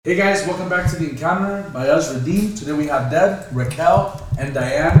Hey guys, welcome back to the Encounter by us, Redeemed. Today we have Deb, Raquel, and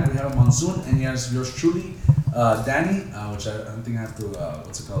Diane. We have Monsoon, and yes, yours truly, Danny, which I don't think I have to,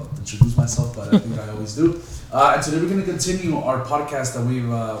 introduce myself, but I think I always do. And today we're going to continue our podcast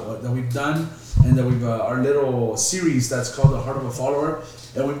that we've done, and that our little series that's called The Heart of a Follower.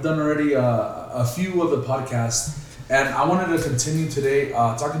 And we've done already a few of the podcasts. And I wanted to continue today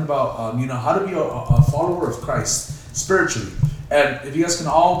talking about, how to be a follower of Christ spiritually. And if you guys can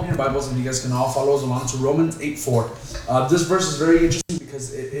all open your Bibles and you guys can all follow us along to Romans 8:4. This verse is very interesting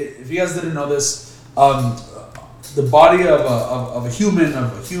because if you guys didn't know this, the body of a human,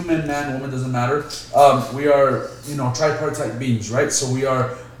 man, woman, doesn't matter. We are, tripartite beings, right? So we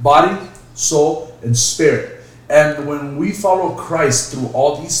are body, soul, and spirit. And when we follow Christ through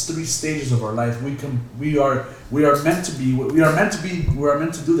all these three stages of our life, we are meant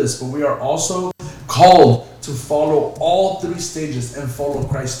to do this, but we are also called to follow all three stages and follow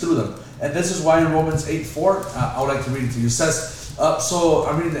Christ through them. And this is why in Romans 8:4, I would like to read it to you. It says, so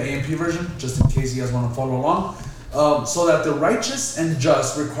I'm reading the AMP version, just in case you guys want to follow along. So that the righteous and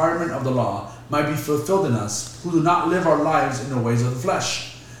just requirement of the law might be fulfilled in us, who do not live our lives in the ways of the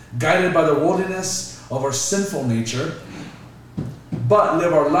flesh, guided by the worldliness of our sinful nature, but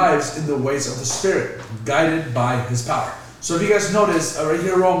live our lives in the ways of the Spirit, guided by His power. So if you guys notice, right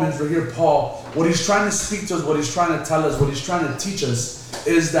here Romans, right here Paul, what he's trying to speak to us, what he's trying to tell us, what he's trying to teach us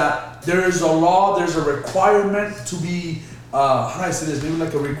is that there is a law, there's a requirement to be, how do I say this? Maybe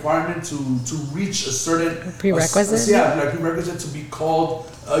like a requirement to reach a certain... Prerequisite? Like prerequisite to be called,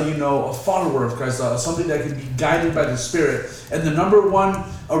 a follower of Christ, something that can be guided by the Spirit. And the number one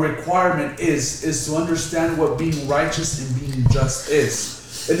requirement is to understand what being righteous and being just is.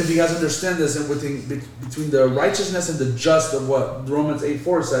 And if you guys understand this, and between the righteousness and the just of what Romans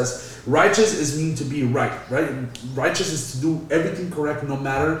 8:4 says, righteous is mean to be right? Righteous is to do everything correct no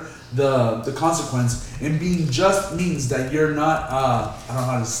matter the consequence. And being just means that you're not, I don't know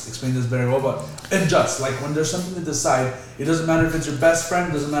how to explain this very well, but unjust. Like when there's something to decide, it doesn't matter if it's your best friend,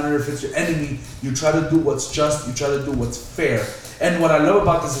 it doesn't matter if it's your enemy, you try to do what's just, you try to do what's fair. And what I love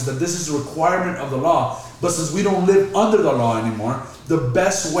about this is that this is a requirement of the law. But since we don't live under the law anymore, the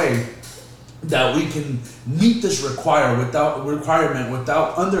best way that we can meet this requirement without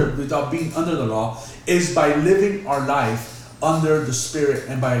being under the law is by living our life under the Spirit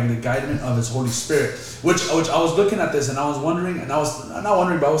and by the guidance of His Holy Spirit. Which I was looking at this and I was wondering, but I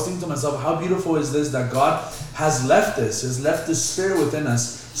was thinking to myself, how beautiful is this that God has left this Spirit within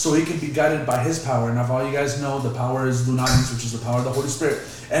us so He can be guided by His power. Now, if all you guys know, the power is dunamis, which is the power of the Holy Spirit.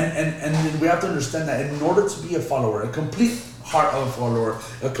 And we have to understand that in order to be a follower, a complete heart of a follower,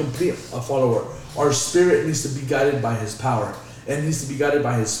 a follower, our spirit needs to be guided by His power. It needs to be guided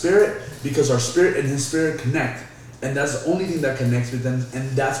by His Spirit because our spirit and His Spirit connect. And that's the only thing that connects with them,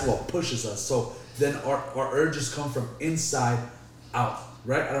 and that's what pushes us. So then our urges come from inside out.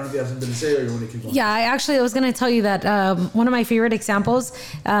 Right? I don't know if you have something to say or you want to keep going. Yeah, I was going to tell you that one of my favorite examples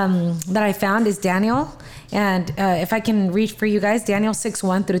that I found is Daniel. And if I can read for you guys, Daniel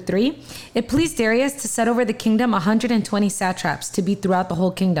 6:1-3. It pleased Darius to set over the kingdom 120 satraps to be throughout the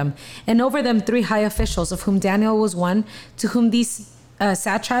whole kingdom, and over them 3 high officials, of whom Daniel was one, to whom these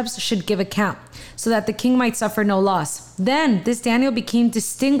satraps should give account, so that the king might suffer no loss. Then this Daniel became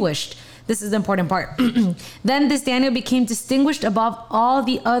distinguished. This is the important part. Then this Daniel became distinguished above all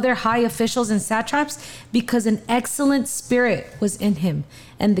the other high officials and satraps because an excellent spirit was in him.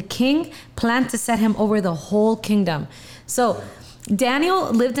 And the king planned to set him over the whole kingdom. So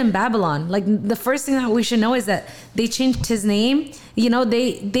Daniel lived in Babylon. Like the first thing that we should know is that they changed his name.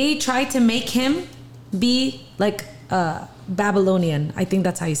 They tried to make him be like Babylonian. I think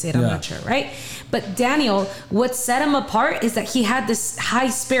that's how you say it. I'm not sure, right? But Daniel, what set him apart is that he had this high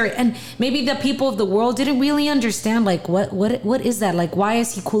spirit, and maybe the people of the world didn't really understand, like what is that? Like, why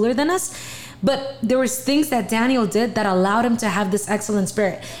is he cooler than us? But there was things that Daniel did that allowed him to have this excellent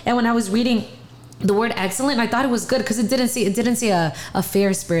spirit. And when I was reading the word excellent, I thought it was good because it didn't say a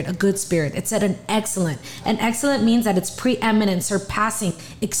fair spirit, a good spirit. It said an excellent. And excellent means that it's preeminent, surpassing,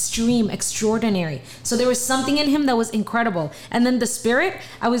 extreme, extraordinary. So there was something in him that was incredible. And then the spirit,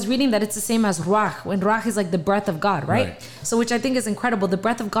 I was reading that it's the same as ruach, when ruach is like the breath of God, right? So which I think is incredible. The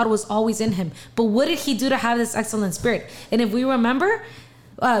breath of God was always in him. But what did he do to have this excellent spirit? And if we remember,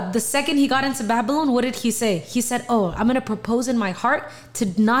 The second he got into Babylon, what did he say? He said, "Oh, I'm going to propose in my heart to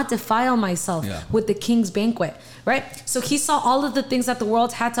not defile myself Yeah. with the king's banquet." Right? So he saw all of the things that the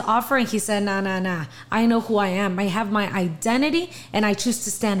world had to offer, and he said, "Nah, nah, nah. I know who I am. I have my identity, and I choose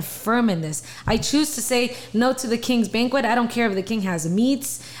to stand firm in this. I choose to say no to the king's banquet. I don't care if the king has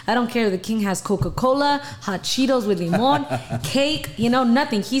meats. I don't care if the king has Coca-Cola, hot Cheetos with limon, cake,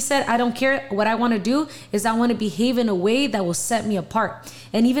 nothing." He said, "I don't care. What I want to do is I want to behave in a way that will set me apart."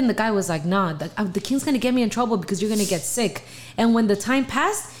 And even the guy was like, "Nah, the king's going to get me in trouble because you're going to get sick." And when the time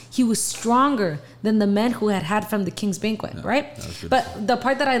passed, he was stronger than the men who had from the king's banquet, right? But the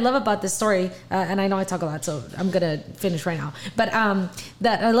part that I love about this story, and I know I talk a lot, so I'm gonna finish right now. But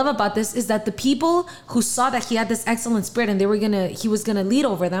that I love about this is that the people who saw that he had this excellent spirit and he was gonna lead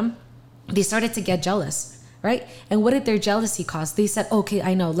over them, they started to get jealous, right? And what did their jealousy cause? They said, "Okay,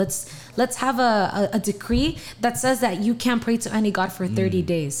 I know. Let's have a decree that says that you can't pray to any god for 30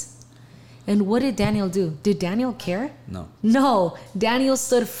 days." And what did Daniel do? Did Daniel care? No. No. Daniel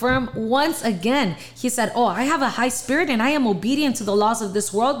stood firm once again. He said, "Oh, I have a high spirit and I am obedient to the laws of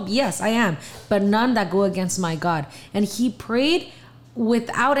this world. Yes, I am. But none that go against my God." And he prayed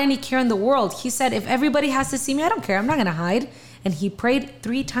without any care in the world. He said, "If everybody has to see me, I don't care. I'm not going to hide." And he prayed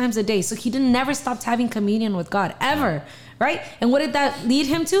 3 times a day. So he never stopped having communion with God, ever. Right? And what did that lead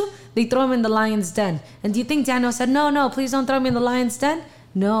him to? They throw him in the lion's den. And do you think Daniel said, "No, no, please don't throw me in the lion's den"?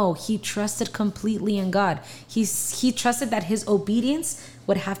 No, he trusted completely in God. He trusted that his obedience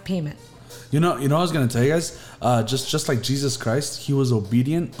would have payment. What I was gonna tell you guys, just like Jesus Christ, he was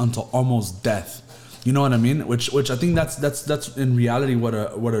obedient until almost death. You know what I mean? Which I think that's in reality what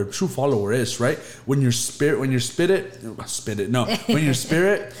a true follower is, right? When your spirit and your spirit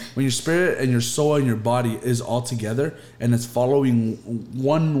and your soul and your body is all together and it's following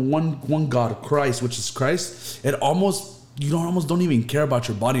one God, Christ, which is Christ, you almost don't even care about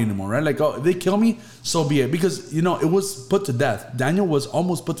your body anymore, right? Like, oh, if they kill me, so be it, because it was put to death. Daniel was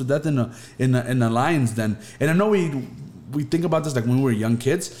almost put to death in a lion's den, and I know we think about this like when we were young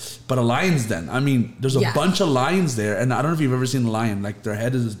kids, but a lion's den. I mean, there's a bunch of lions there, and I don't know if you've ever seen a lion. Like their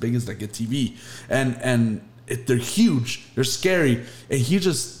head is as big as like a TV, and they're huge, they're scary, and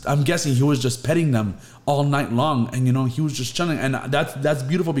I'm guessing he was just petting them all night long, and he was just chilling, and that's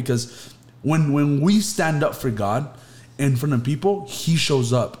beautiful because when we stand up for God in front of people, he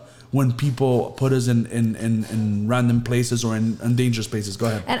shows up when people put us in random places or in dangerous places. Go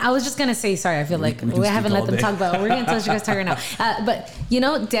ahead. And I was just going to say, sorry, I feel like we haven't let them talk about it. We're going to let you guys talk right now. But,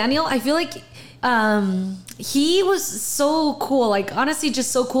 Daniel, I feel like he was so cool. Like, honestly,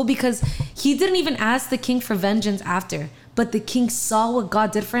 just so cool because he didn't even ask the king for vengeance after. But the king saw what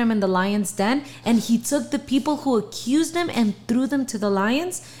God did for him in the lion's den, and he took the people who accused him and threw them to the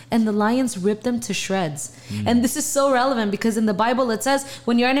lions, and the lions ripped them to shreds. And this is so relevant because in the Bible it says,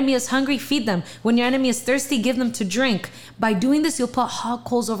 when your enemy is hungry, feed them. When your enemy is thirsty, give them to drink. By doing this, you'll put hot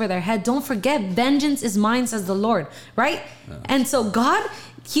coals over their head. Don't forget, vengeance is mine, says the Lord, right? Yeah. And so God,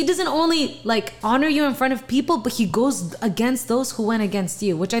 he doesn't only like honor you in front of people, but he goes against those who went against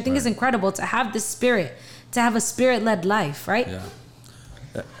you, which I think is incredible to have this spirit. To have a spirit-led life, right?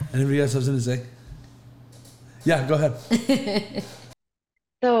 Yeah. Anybody else have something to say? Yeah, go ahead.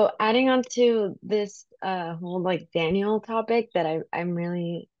 So adding on to this whole like Daniel topic that I'm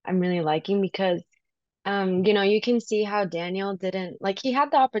really liking because you can see how Daniel didn't like he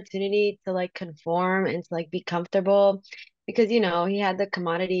had the opportunity to like conform and to like be comfortable because he had the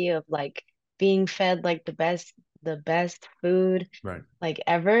commodity of like being fed like the best food Right. like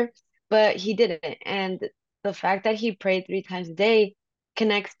ever, but he didn't. And the fact that he prayed 3 times a day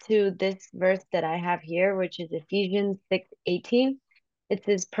connects to this verse that I have here, which is Ephesians 6:18. It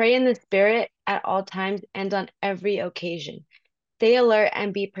says, "Pray in the Spirit at all times and on every occasion. Stay alert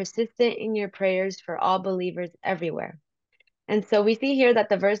and be persistent in your prayers for all believers everywhere." And so we see here that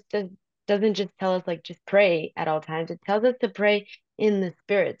the verse doesn't just tell us like just pray at all times. It tells us to pray in the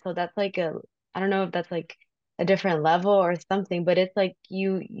Spirit. So that's like I don't know if that's like a different level or something, but it's like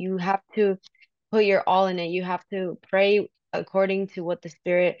you have to put your all in it. You have to pray according to what the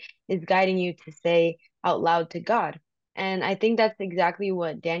Spirit is guiding you to say out loud to God. And I think that's exactly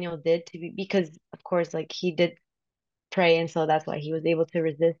what Daniel did because of course like he did pray, and so that's why he was able to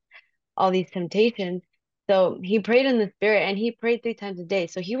resist all these temptations. So he prayed in the Spirit and he prayed 3 times a day.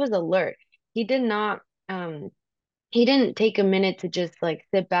 So he was alert. He did not um he didn't take a minute to just like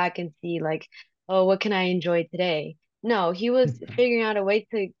sit back and see like, oh, what can I enjoy today? No, he was figuring out a way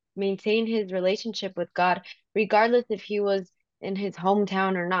to maintain his relationship with God, regardless if he was in his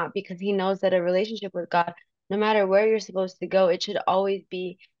hometown or not, because he knows that a relationship with God, no matter where you're supposed to go, it should always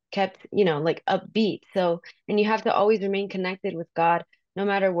be kept, like upbeat. So, and you have to always remain connected with God no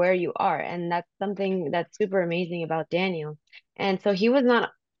matter where you are. And that's something that's super amazing about Daniel. And so he was not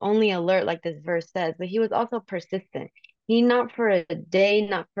only alert, like this verse says, but he was also persistent. He, not for a day,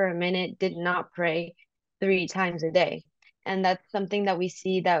 not for a minute, did not pray 3 times a day. And that's something that we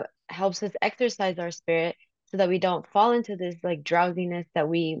see that helps us exercise our spirit so that we don't fall into this like drowsiness that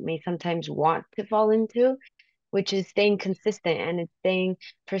we may sometimes want to fall into, which is staying consistent and it's staying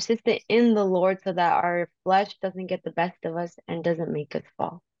persistent in the Lord so that our flesh doesn't get the best of us and doesn't make us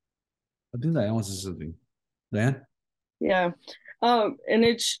fall. I think Diane wants to say something. Diane? Yeah. And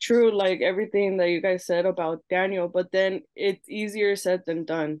it's true, like everything that you guys said about Daniel, but then it's easier said than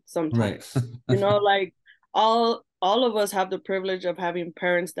done Right. sometimes. You know, like all of us have the privilege of having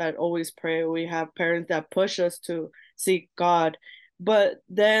parents that always pray. We have parents that push us to seek God. But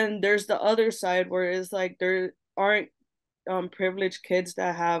then there's the other side where it's like there aren't privileged kids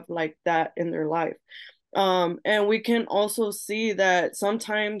that have like that in their life. And we can also see that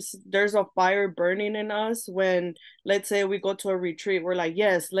sometimes there's a fire burning in us when, let's say, we go to a retreat. We're like,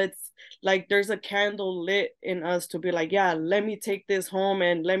 yes, let's, like, there's a candle lit in us to be like, yeah, let me take this home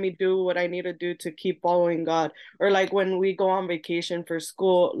and let me do what I need to do to keep following God. Or like when we go on vacation for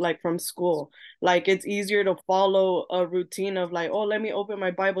school, like from school, like it's easier to follow a routine of like, oh, let me open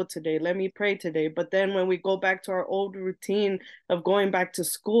my Bible today, let me pray today. But then when we go back to our old routine of going back to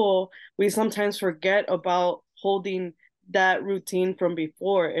school, we sometimes forget about holding that routine from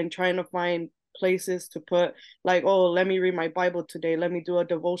before and trying to find places to put like, oh, let me read my Bible today, let me do a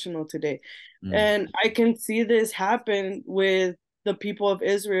devotional today. And I can see this happen with the people of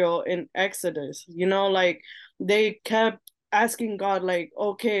Israel in Exodus, you know, like they kept asking God, like,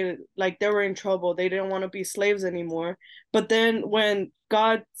 okay, like they were in trouble, they didn't want to be slaves anymore. But then when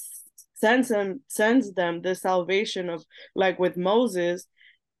God sends them the salvation of, like with Moses,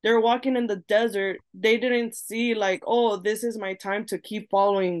 they're walking in the desert. They didn't see like, oh, this is my time to keep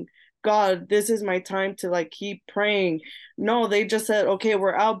following God, this is my time to like keep praying. No, they just said, okay,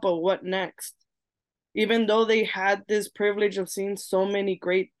 we're out, but what next? Even though they had this privilege of seeing so many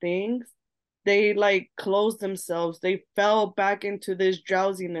great things, they like closed themselves. They fell back into this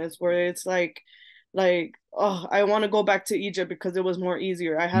drowsiness where it's like, oh, I want to go back to Egypt because it was more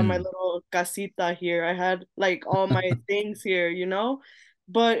easier. I had my little casita here. I had like all my things here, you know?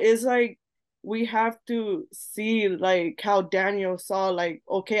 But it's like we have to see like how Daniel saw, like,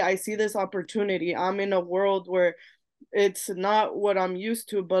 okay, I see this opportunity. I'm in a world where it's not what I'm used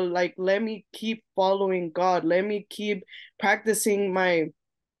to, but like let me keep following God. Let me keep practicing my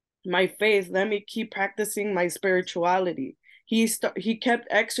faith. Let me keep practicing my spirituality. He kept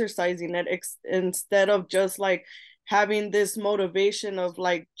exercising it instead of just like having this motivation of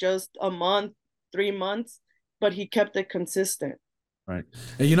like just a month, 3 months, but he kept it consistent. Right.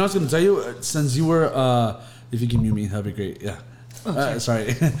 And you know, I was going to tell you, since you were, if you can mute me, that'd be great. Yeah.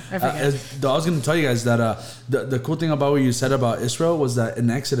 Sorry. I was going to tell you guys that the cool thing about what you said about Israel was that in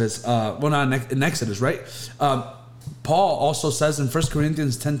Exodus, well, not in Exodus, right? Paul also says in 1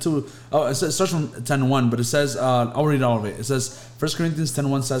 Corinthians 10:2, it starts from 10:1, but it says, I'll read all of it. It says, 1 Corinthians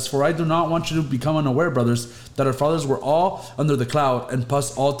 10:1 says, "For I do not want you to become unaware, brothers, that our fathers were all under the cloud and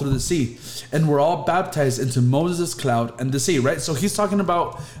passed all through the sea, and were all baptized into Moses' cloud and the sea," right? So he's talking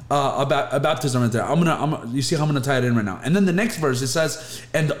about a baptism right there. You see how I'm gonna tie it in right now. And then the next verse, it says,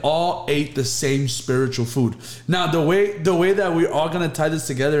 "And all ate the same spiritual food." Now, the way that we're all gonna tie this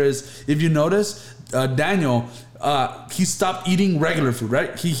together is, if you notice, Daniel, he stopped eating regular food,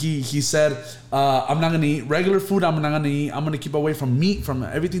 right? He said, I'm not gonna eat regular food. I'm gonna keep away from meat, from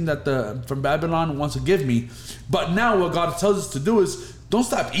everything that from Babylon wants to give me. But now what God tells us to do is don't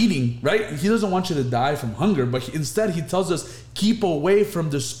stop eating, right? He doesn't want you to die from hunger, but instead he tells us keep away from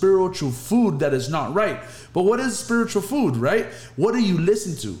the spiritual food that is not right. But what is spiritual food, right? What do you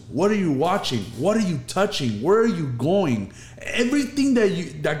listen to? What are you watching? What are you touching? Where are you going? Everything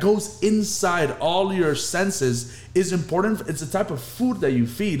that goes inside all your senses is important. It's a type of food that you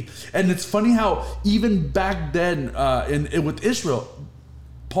feed. And it's funny how even back then with Israel,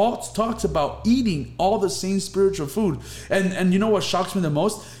 Paul talks about eating all the same spiritual food. And you know what shocks me the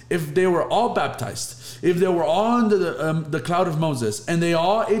most? If they were all baptized, if they were all under the cloud of Moses, and they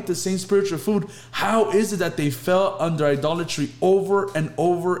all ate the same spiritual food, how is it that they fell under idolatry over and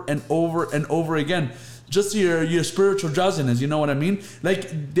over and over and over again? Just your spiritual drowsiness, you know what I mean?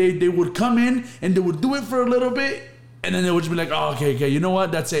 Like they would come in and they would do it for a little bit, and then they would just be like, oh, okay, you know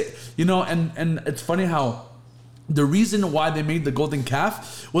what? That's it. You know, and it's funny how the reason why they made the golden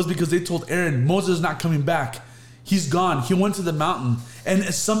calf was because they told Aaron, Moses is not coming back. He's gone. He went to the mountain. And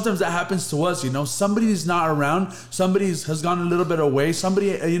sometimes that happens to us, somebody's not around, somebody has gone a little bit away,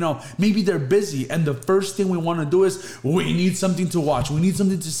 somebody, maybe they're busy, and the first thing we want to do is we need something to watch, we need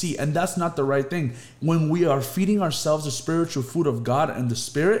something to see, and that's not the right thing. When we are feeding ourselves the spiritual food of God and the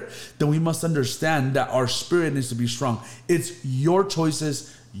Spirit, then we must understand that our spirit needs to be strong. It's your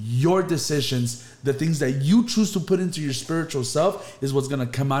choices, your decisions, the things that you choose to put into your spiritual self is what's going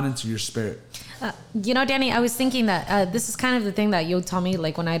to come out into your spirit. Danny, I was thinking that this is kind of the thing that you'll tell me,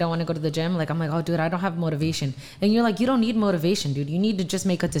 like when I don't want to go to the gym, like I'm like, oh dude, I don't have motivation. And you're like, you don't need motivation, dude. You need to just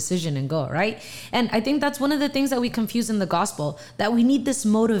make a decision and go, right? And I think that's one of the things that we confuse in the gospel, that we need this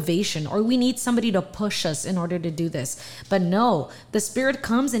motivation or we need somebody to push us in order to do this. But no, the Spirit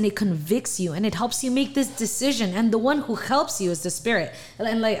comes and it convicts you and it helps you make this decision. And the one who helps you is the Spirit.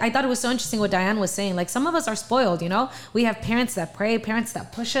 And like, I thought it was so interesting what Diane was saying. Like some of us are spoiled, we have parents that pray, parents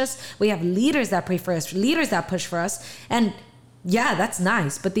that push us. We have leaders that pray for us, leaders that push for us. And yeah, that's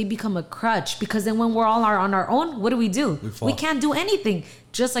nice, but they become a crutch because then when we're all on our own, what do? We can't do anything.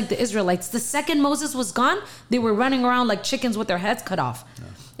 Just like the Israelites, the second Moses was gone, they were running around like chickens with their heads cut off. Yeah.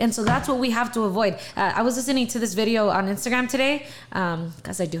 And so that's what we have to avoid. I was listening to this video on Instagram today,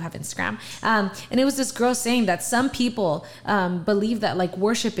 because I do have Instagram. And it was this girl saying that some people believe that like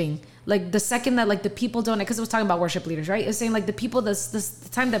worshiping, like the second that like the people don't, because it was talking about worship leaders, right? It was saying like the people, the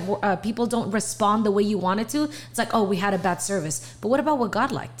time that people don't respond the way you wanted to, it's like, oh, we had a bad service. But what about what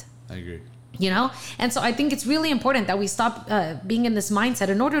God liked? I agree. And so I think it's really important that we stop being in this mindset.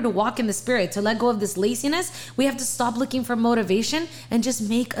 In order to walk in the Spirit, to let go of this laziness, we have to stop looking for motivation and just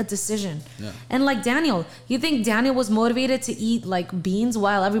make a decision. Yeah. And like Daniel, you think Daniel was motivated to eat like beans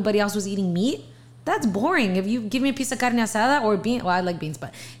while everybody else was eating meat? That's boring. If you give me a piece of carne asada or bean, well, I like beans,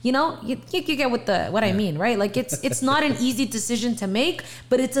 but you get what I mean, right? Like it's not an easy decision to make,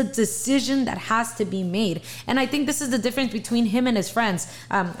 but it's a decision that has to be made. And I think this is the difference between him and his friends.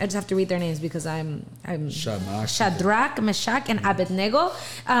 I just have to read their names because I'm Shadrach, Meshach, and Abednego.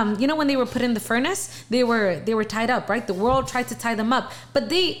 When they were put in the furnace, they were tied up, right? The world tried to tie them up,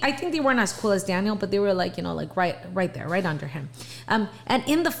 but I think they weren't as cool as Daniel, but they were like right there, right under him. And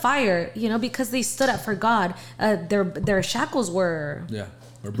in the fire, because they stood up for God, their shackles were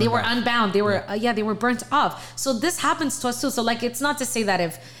they were unbound. They were they were burnt off. So this happens to us too. So like it's not to say that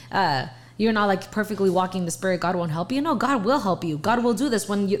if you're not like perfectly walking the Spirit, God won't help you. No, God will help you. God will do this.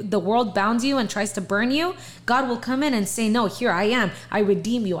 When the world bounds you and tries to burn you, God will come in and say, no, here I am. I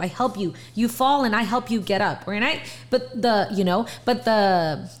redeem you. I help you. You fall and I help you get up. Right? But the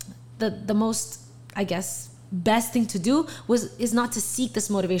most, I guess, best thing to do is not to seek this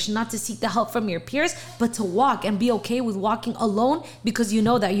motivation, not to seek the help from your peers, but to walk and be okay with walking alone, because you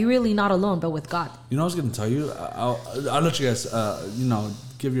know that you're really not alone, but with God. I was going to tell you, I'll let you guys,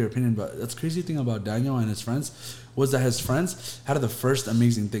 give your opinion, but that's crazy thing about Daniel and his friends was that his friends had the first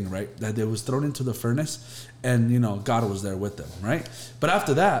amazing thing, right? That they was thrown into the furnace and, God was there with them, right? But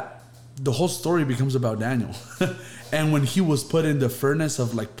after that, the whole story becomes about Daniel. And when he was put in the furnace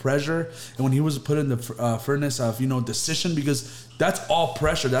of like pressure, and when he was put in the furnace of decision, because that's all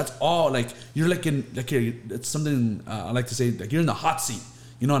pressure, that's all like you're like in like it's something I like to say, like you're in the hot seat.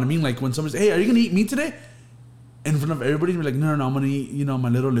 You know what I mean? Like when somebody says, "Hey, are you gonna eat meat today?" In front of everybody, you're like, "No, I'm gonna eat my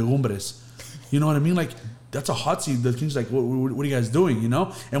little legumbres." You know what I mean? Like that's a hot seat. The king's like, what are you guys doing?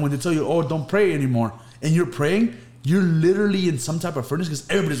 And when they tell you, "Oh, don't pray anymore," and you're praying, you're literally in some type of furnace because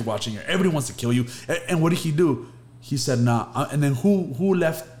everybody's watching you. Everybody wants to kill you. And what did he do? He said, "Nah." And then who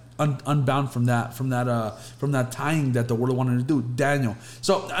left unbound from that tying that the world wanted to do? Daniel.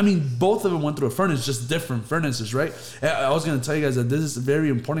 So I mean, both of them went through a furnace, just different furnaces, right? I was going to tell you guys that this is very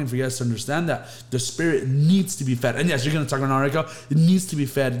important for you guys to understand that the Spirit needs to be fed. And yes, you're going to talk about Narika. It needs to be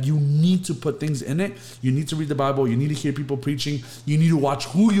fed. You need to put things in it. You need to read the Bible. You need to hear people preaching. You need to watch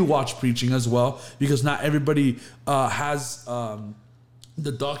who you watch preaching as well, because not everybody has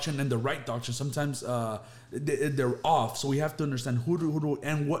the doctrine and the right doctrine. Sometimes they're off, so we have to understand who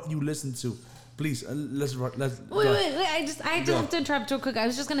and what you listen to. Please, let's wait. I just have to interrupt real quick. I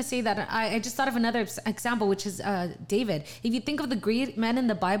was just gonna say that I just thought of another example, which is David. If you think of the great men in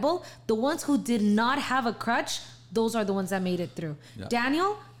the Bible, the ones who did not have a crutch, those are the ones that made it through. Yeah.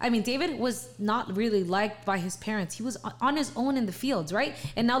 David was not really liked by his parents. He was on his own in the fields, right?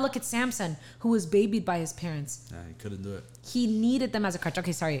 And now look at Samson, who was babied by his parents. Yeah, he couldn't do it. He needed them as a crutch.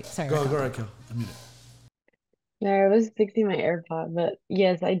 Okay, sorry. Go, Raquel. I mean it. Yeah, I was fixing my AirPod, but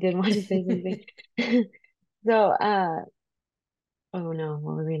yes, I did want to say something. So, oh no,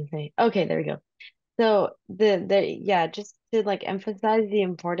 what were we gonna say? Okay, there we go. So just to like emphasize the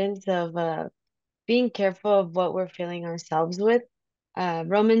importance of being careful of what we're filling ourselves with.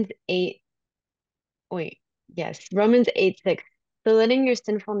 Romans 8, wait, Yes, Romans 8:6. So letting your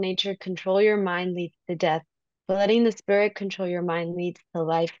sinful nature control your mind leads to death, but letting the Spirit control your mind leads to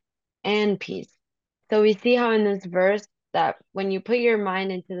life and peace. So we see how in this verse that when you put your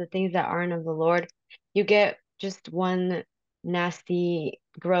mind into the things that aren't of the Lord, you get just one nasty,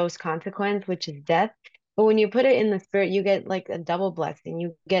 gross consequence, which is death. But when you put it in the Spirit, you get like a double blessing.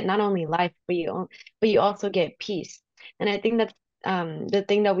 You get not only life, but you also get peace. And I think that's the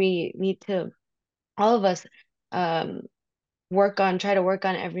thing that we need to all of us um try to work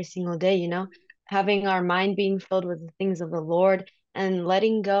on every single day, having our mind being filled with the things of the Lord and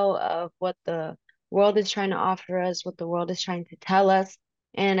letting go of what the world is trying to offer us, what the world is trying to tell us.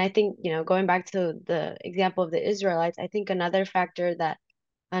 And I think, going back to the example of the Israelites, I think another factor that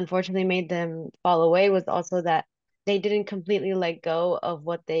unfortunately made them fall away was also that they didn't completely let go of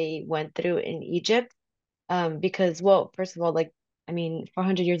what they went through in Egypt. Because, well, first of all, like, I mean,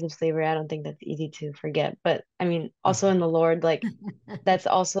 400 years of slavery, I don't think that's easy to forget. But I mean, also in the Lord, like, that's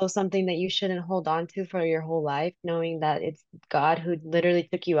also something that you shouldn't hold on to for your whole life, knowing that it's God who literally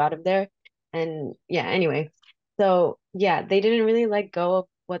took you out of there. And yeah, anyway. So yeah, they didn't really let go of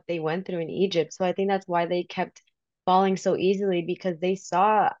what they went through in Egypt. So I think that's why they kept falling so easily because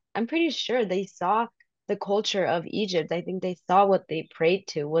I'm pretty sure they saw the culture of Egypt. I think they saw what they prayed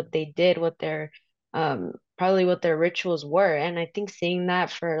to, what they did, probably what their rituals were. And I think seeing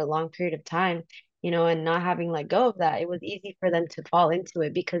that for a long period of time, and not having let go of that, it was easy for them to fall into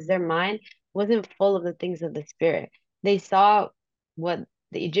it because their mind wasn't full of the things of the spirit. They saw what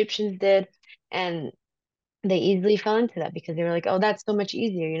the Egyptians did and they easily fell into that because they were like, oh, that's so much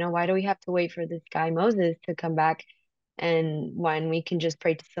easier. Why do we have to wait for this guy Moses to come back and when we can just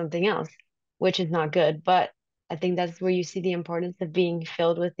pray to something else, which is not good. But I think that's where you see the importance of being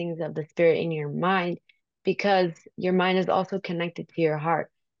filled with things of the spirit in your mind because your mind is also connected to your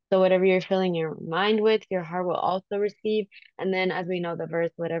heart. So whatever you're filling your mind with, your heart will also receive. And then as we know the verse,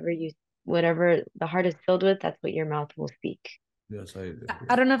 whatever the heart is filled with, that's what your mouth will speak. Yes, I agree.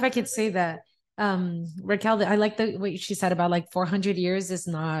 I don't know if I could say that. Raquel, I like the what she said about like 400 years is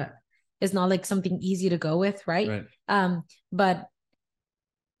not like something easy to go with, right? Right. But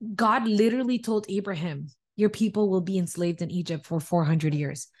God literally told Abraham, your people will be enslaved in Egypt for 400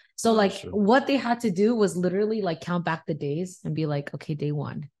 years. So, like, True. what they had to do was literally like count back the days and be like, okay, day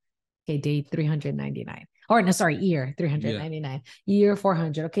one, okay, day 399. Or no, sorry, year 399, year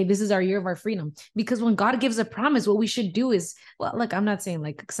 400. Okay, this is our year of our freedom. Because when God gives a promise, what we should do is, well, look, I'm not saying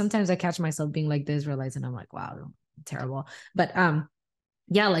like sometimes I catch myself being like the Israelites and I'm like, wow, terrible. But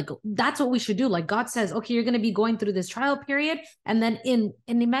yeah, like that's what we should do. Like God says, okay, you're going to be going through this trial period, and then and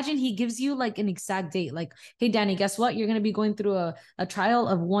imagine He gives you like an exact date. Like, hey, Danny, guess what? You're going to be going through a trial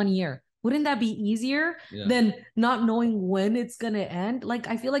of 1 year. Wouldn't that be easier than not knowing when it's going to end? Like,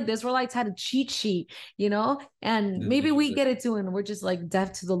 I feel like the Israelites had a cheat sheet, and maybe we get it too, and we're just like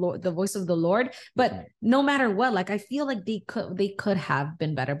deaf to the Lord, the voice of the Lord. But no matter what, like I feel like they could have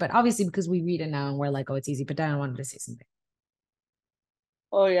been better. But obviously, because we read it now and we're like, oh, it's easy. But Dan wanted to say something.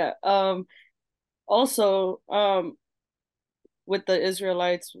 Oh yeah. Also, with the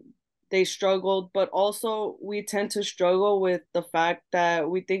Israelites, they struggled, but also we tend to struggle with the fact that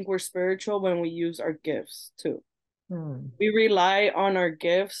we think we're spiritual when we use our gifts too. We rely on our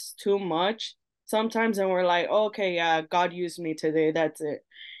gifts too much sometimes, and we're like, oh, okay, yeah, God used me today, that's it.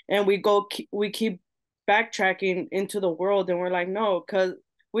 And we keep backtracking into the world, and we're like, no, because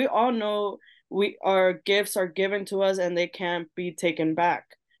we all know our gifts are given to us and they can't be taken back.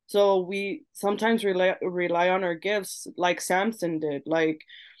 So we sometimes rely on our gifts like Samson did. Like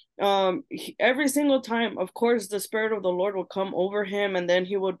every single time, of course, the spirit of the Lord will come over him, and then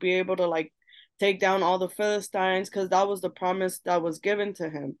he would be able to like take down all the Philistines because that was the promise that was given to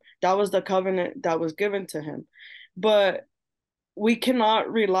him. That was the covenant that was given to him. But we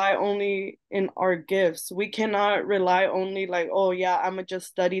cannot rely only in our gifts. We cannot rely only like, oh yeah, I'm gonna just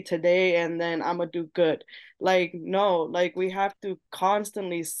study today and then I'm gonna do good. Like, no, like we have to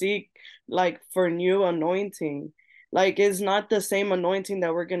constantly seek like for new anointing. Like it's not the same anointing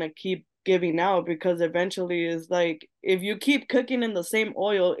that we're gonna keep giving out because eventually is like if you keep cooking in the same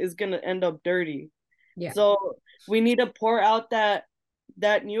oil, it's gonna end up dirty. Yeah. So we need to pour out that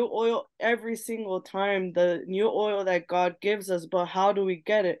new oil every single time, the new oil that God gives us. But how do we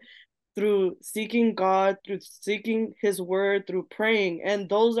get it? Through seeking God, through seeking his word, through praying. And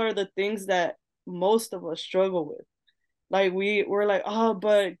those are the things that most of us struggle with. Like we're like, oh,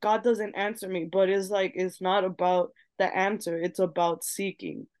 but God doesn't answer me. But it's like it's not about the answer, it's about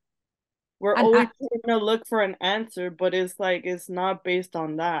seeking. We're And always trying to look for an answer, but it's like it's not based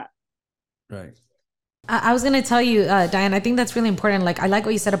on that. Right. I was gonna tell you, Diane. I think that's really important. Like I like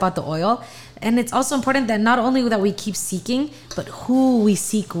what you said about the oil, and it's also important that not only that we keep seeking, but who we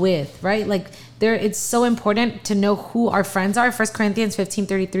seek with, right? Like it's so important to know who our friends are. 1 Corinthians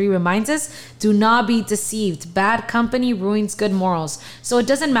 15:33 reminds us, "Do not be deceived. Bad company ruins good morals." So it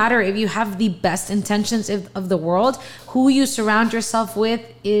doesn't matter if you have the best intentions of the world. Who you surround yourself with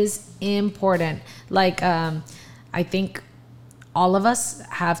is important. Like I think all of us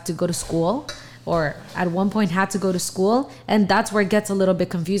have to go to school, or at one point had to go to school, and that's where it gets a little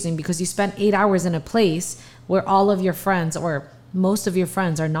bit confusing, because you spend 8 hours in a place where all of your friends, or most of your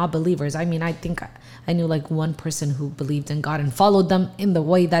friends, are not believers. I mean, I think I knew like one person who believed in God and followed them in the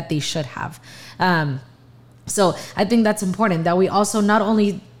way that they should have. So I think that's important, that we also not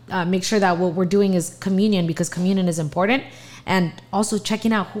only make sure that what we're doing is communion, because communion is important, and also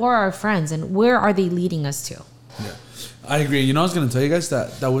checking out who are our friends and where are they leading us to. Yeah. I agree. You know, I was going to tell you guys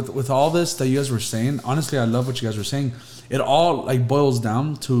that with all this that you guys were saying, honestly, I love what you guys were saying. It all like boils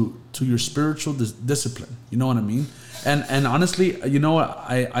down to your spiritual discipline. You know what I mean? And honestly, you know what?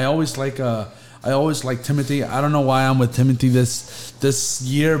 I always like Timothy. I don't know why I'm with Timothy this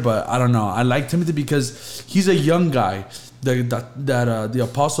year, but I don't know. I like Timothy because he's a young guy that the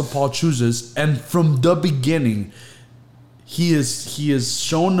Apostle Paul chooses, and from the beginning, he is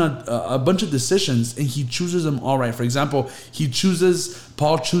shown a bunch of decisions, and he chooses them all right. For example,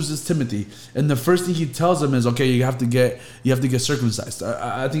 Paul chooses Timothy, and the first thing he tells him is, okay, you have to get circumcised.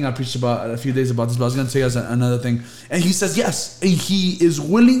 I think I preached about a few days about this, but I was going to tell you guys another thing. And he says yes, and he is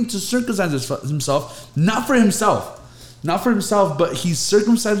willing to circumcise himself, not for himself, but he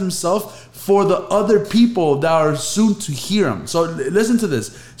circumcised himself for the other people that are soon to hear him. So listen to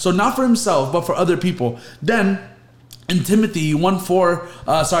this. So not for himself, but for other people. Then in Timothy 1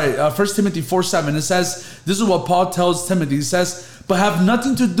 Timothy 4:7, it says, this is what Paul tells Timothy. He says, but have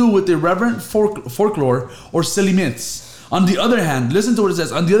nothing to do with irreverent folklore or silly myths. On the other hand, listen to what it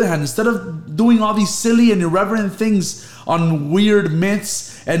says. On the other hand, instead of doing all these silly and irreverent things on weird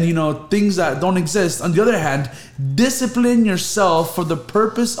myths and, things that don't exist, on the other hand, discipline yourself for the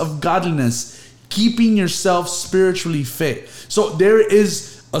purpose of godliness, keeping yourself spiritually fit. So there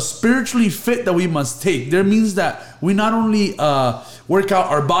is a spiritually fit that we must take. There means that we not only work out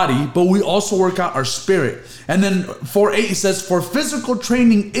our body, but we also work out our spirit. And then 4:8 says, for physical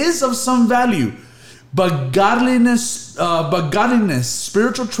training is of some value, but godliness,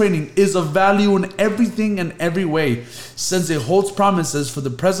 spiritual training is of value in everything and every way, since it holds promises for the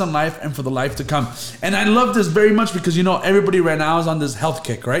present life and for the life to come. And I love this very much because, everybody right now is on this health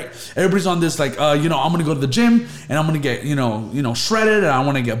kick, right? Everybody's on this like, I'm going to go to the gym and I'm going to get, shredded, and I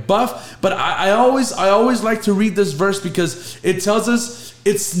want to get buff. But I always like to read this verse because it tells us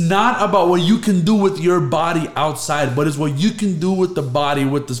it's not about what you can do with your body outside, but it's what you can do with the body,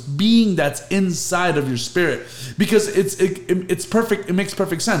 with this being that's inside of your spirit. Because it's perfect. It makes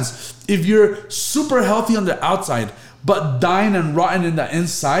perfect sense. If you're super healthy on the outside, but dying and rotten in the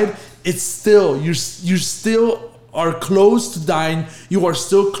inside, it's still, you still are close to dying. You are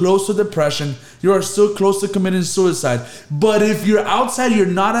still close to depression. You are still close to committing suicide. But if you're outside, you're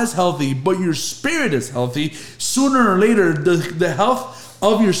not as healthy, but your spirit is healthy, sooner or later, the health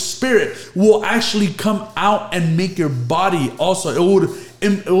of your spirit will actually come out and make your body also.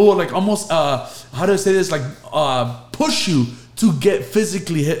 It will like almost, how do I say this? Like push you to get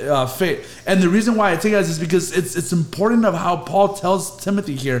physically fit. And the reason why I take that is because it's important of how Paul tells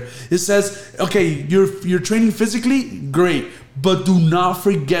Timothy here. It says, okay, you're training physically, great, but do not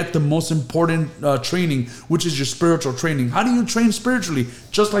forget the most important training, which is your spiritual training. How do you train spiritually?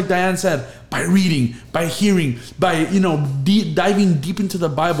 Just like Diane said, by reading, by hearing, by diving deep into the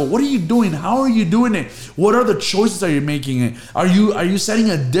Bible. What are you doing? How are you doing it? What are the choices that you're making? Are you setting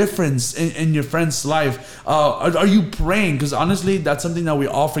a difference in your friend's life? Are you praying? Because honestly, that's something that we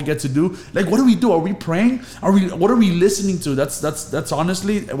all forget to do. Like, what do we do? Are we praying? What are we listening to? That's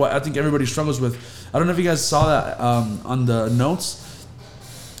honestly what I think everybody struggles with. I don't know if you guys saw that on the notes.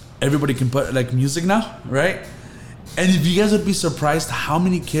 Everybody can put like music now, right? And if you guys would be surprised how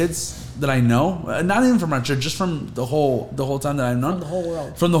many kids that I know, not even from our church, just from the whole time that I've known,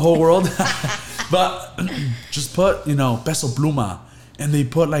 from the whole world, but just put Peso Pluma, and they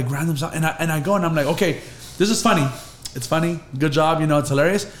put like random stuff, and I go and I'm like, okay, this is funny. It's funny, good job, it's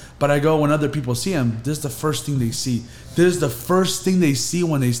hilarious. But I go, when other people see him, this is the first thing they see. This is the first thing they see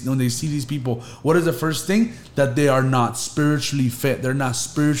when they see these people. What is the first thing? That they are not spiritually fit. They're not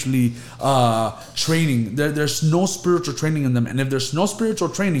spiritually training. There's no spiritual training in them. And if there's no spiritual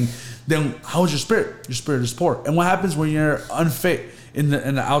training, then how is your spirit? Your spirit is poor. And what happens when you're unfit? in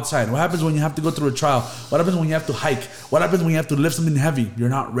the outside? What happens when you have to go through a trial? What happens when you have to hike? What happens when you have to lift something heavy? You're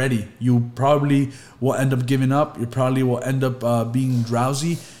not ready. You probably will end up giving up. You probably will end up being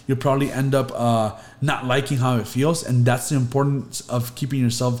drowsy. You'll probably end up not liking how it feels. And that's the importance of keeping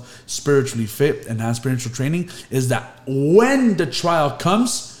yourself spiritually fit and have spiritual training, is that when the trial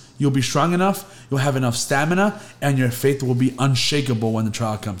comes, you'll be strong enough, you'll have enough stamina, and your faith will be unshakable when the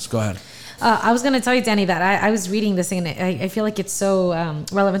trial comes. Go ahead. I was going to tell you, Danny, that I was reading this thing, and I feel like it's so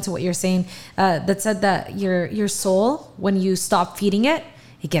relevant to what you're saying, that said that your soul, when you stop feeding it,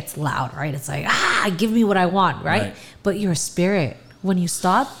 it gets loud, right? It's like, give me what I want, right? But your spirit, when you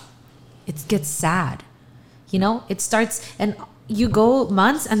stop, it gets sad. You know, it starts, and you go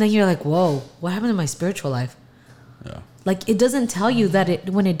months, and then you're like, whoa, what happened to my spiritual life? Yeah. Like, it doesn't tell you that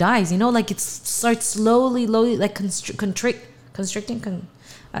when it dies, you know, like it starts slowly, like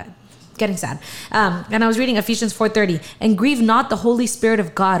getting sad. And I was reading Ephesians 4:30, and grieve not the Holy Spirit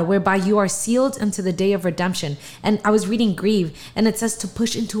of God, whereby you are sealed unto the day of redemption. And I was reading grieve, and it says to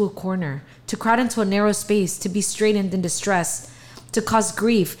push into a corner, to crowd into a narrow space, to be straitened in distress, to cause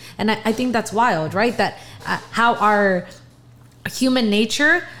grief. And I think that's wild, right? That how our human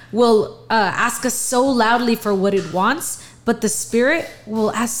nature will ask us so loudly for what it wants, but the spirit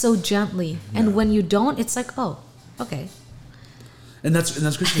will ask so gently. And when you don't, it's like, oh, okay. And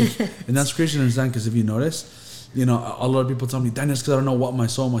that's Christian. And that's Christian to understand, because if you notice, you know, a lot of people tell me, Daniel, it's because I don't know what my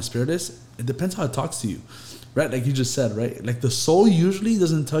soul and my spirit is. It depends how it talks to you, right? Like you just said, right? Like the soul usually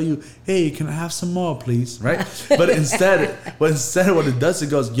doesn't tell you, hey, can I have some more, please, right? But instead what it does, it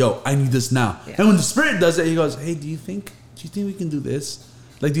goes, yo, I need this now. Yeah. And when the spirit does it, he goes, hey, do you think we can do this?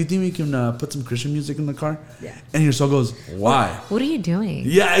 Like, do you think we can put some Christian music in the car? Yeah. And your soul goes, why? What are you doing?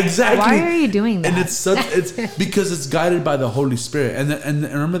 Yeah, exactly. Why are you doing that? And it's because it's guided by the Holy Spirit. And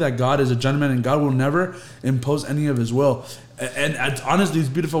remember that God is a gentleman, and God will never impose any of His will. And honestly, it's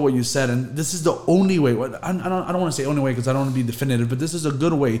beautiful what you said. And this is the only way. I don't want to say only way, because I don't want to be definitive. But this is a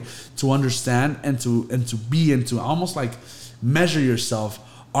good way to understand and to almost like measure yourself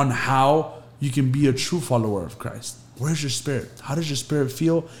on how you can be a true follower of Christ. Where's your spirit? How does your spirit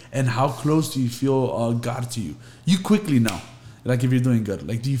feel? And how close do you feel God to you? You quickly know, like, if you're doing good.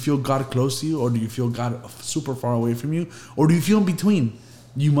 Like, do you feel God close to you, or do you feel God super far away from you, or do you feel in between?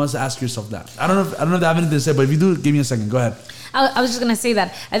 You must ask yourself that. I don't know if I have anything to say, but if you do, give me a second. Go ahead. I was just gonna say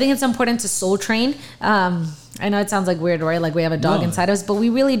that I think it's important to soul train. I know it sounds like weird, right? Like we have a dog inside us, but we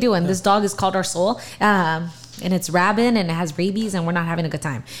really do. And this dog is called our soul. And it's rabid, and it has rabies, and we're not having a good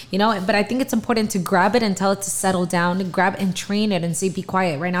time, you know. But I think it's important to grab it and tell it to settle down, and grab and train it and say, be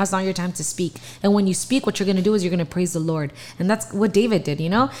quiet. Right now is not your time to speak. And when you speak, what you're going to do is you're going to praise the Lord. And that's what David did, you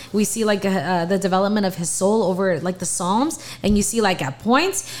know. We see like the development of his soul over like the Psalms, and you see like at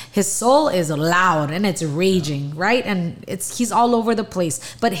points his soul is loud and it's raging, right? And he's all over the place.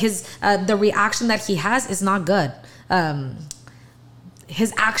 But his the reaction that he has is not good.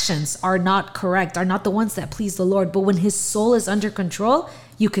 His actions are not correct, are not the ones that please the Lord. But when his soul is under control,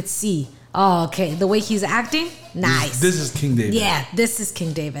 you could see, oh, okay, the way he's acting, nice. This is King David. Yeah, this is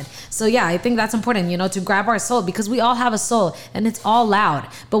King David. So yeah, I think that's important, you know, to grab our soul, because we all have a soul and it's all loud.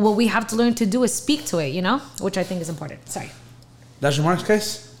 But what we have to learn to do is speak to it, you know, which I think is important. Sorry. That's your marks,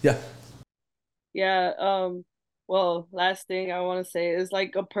 case? Yeah. Yeah. Well, last thing I want to say is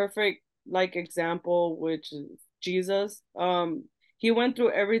like a perfect like example, which is Jesus. He went through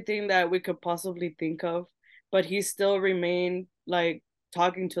everything that we could possibly think of, but he still remained like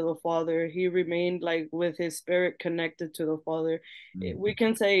talking to the Father. He remained like with his spirit connected to the Father. We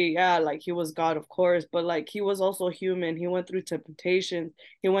can say, yeah, like he was God, of course, but like he was also human. He went through temptations,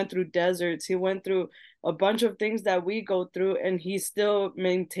 he went through deserts, he went through a bunch of things that we go through, and he still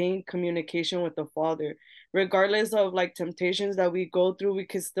maintained communication with the Father. Regardless of like temptations that we go through, we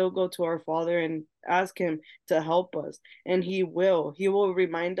can still go to our Father and ask him to help us, and he will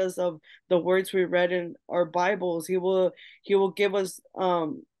remind us of the words we read in our Bibles. He will give us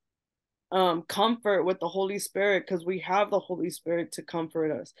comfort with the Holy Spirit, because we have the Holy Spirit to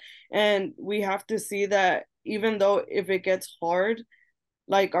comfort us. And we have to see that even though if it gets hard,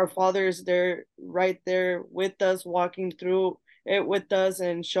 like our Father is there, right there with us, walking through it with us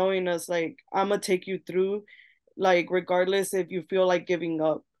and showing us like, I'm gonna take you through, like regardless if you feel like giving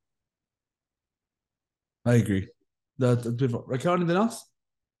up. I agree. That's beautiful. Raquel, anything else?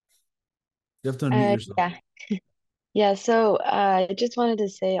 You have to unmute yourself. Yeah. Yeah, so I just wanted to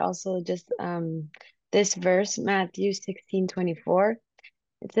say also just this verse, Matthew 16:24.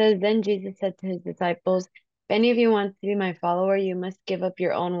 It says, Then Jesus said to his disciples, if any of you want to be my follower, you must give up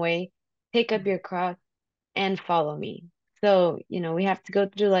your own way, take up your cross, and follow me. So, you know, we have to go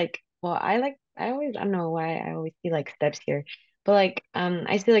through like, well, I don't know why I always see like steps here, But like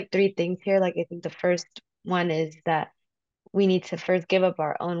I see like three things here. Like I think the first one is that we need to first give up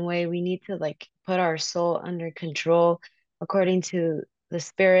our own way. We need to like put our soul under control according to the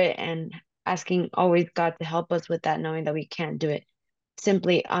spirit and asking always God to help us with that, knowing that we can't do it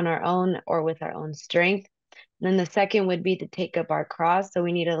simply on our own or with our own strength. And then the second would be to take up our cross. So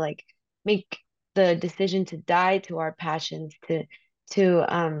we need to like make the decision to die to our passions, to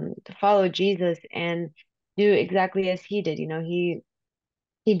follow Jesus and do exactly as he did. You know, he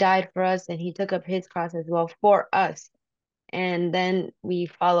died for us and he took up his cross as well for us. And then we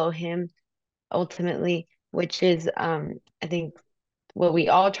follow him ultimately, which is I think what we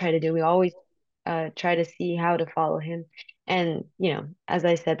all try to do. We always try to see how to follow him. And, you know, as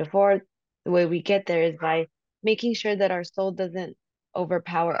I said before, the way we get there is by making sure that our soul doesn't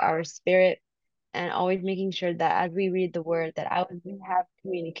overpower our spirit, and always making sure that as we read the word, that as we have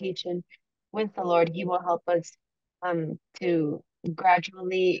communication with the Lord, he will help us to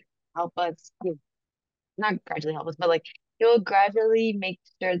gradually help us, not gradually help us, but like he will gradually make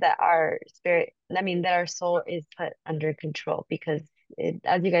sure that our spirit, I mean, that our soul is put under control, because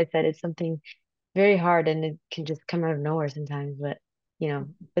as you guys said, it's something very hard and it can just come out of nowhere sometimes. But, you know,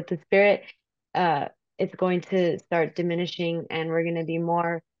 with the spirit, uh, it's going to start diminishing and we're going to be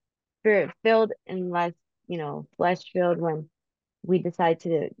more spirit filled and less, you know, flesh filled when we decide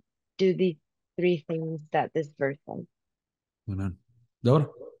to do these three things that this verse says. Amen. Dora,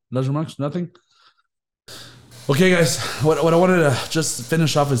 last remarks? Nothing? Okay, guys, what I wanted to just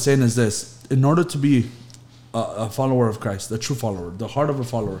finish off with saying is this. In order to be a follower of Christ, a true follower, the heart of a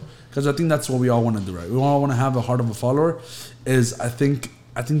follower, because I think that's what we all want to do, right? We all want to have a heart of a follower. I think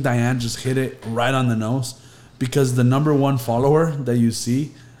Diane just hit it right on the nose, because the number one follower that you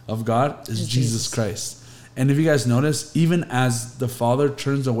see of God is Jesus Christ. And if you guys notice, even as the Father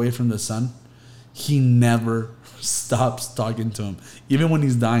turns away from the Son, he never stops talking to him. Even when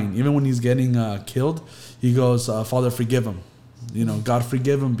he's dying, even when he's getting killed, he goes, Father, forgive him. You know, God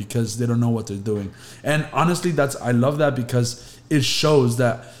forgive them because they don't know what they're doing. And honestly, I love that, because it shows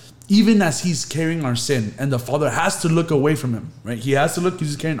that even as he's carrying our sin and the Father has to look away from him, right? He has to look because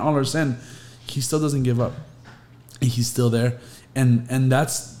he's carrying all our sin. He still doesn't give up. He's still there. And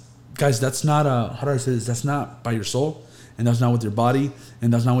that's, guys, that's not how do I say this? That's not by your soul, and that's not with your body,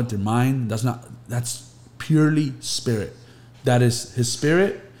 and that's not with your mind. That's purely spirit. That is his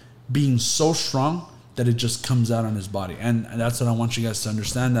spirit being so strong that it just comes out on his body. And that's what I want you guys to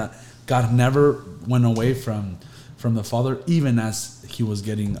understand, that God never went away from the Father, even as he was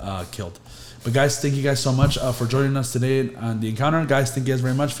getting killed. But guys, thank you guys so much for joining us today on The Encounter. Guys, thank you guys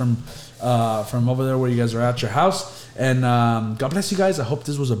very much from over there where you guys are at your house. And God bless you guys. I hope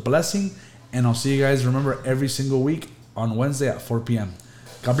this was a blessing. And I'll see you guys, remember, every single week on Wednesday at 4 p.m.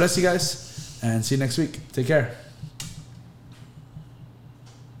 God bless you guys, and see you next week. Take care.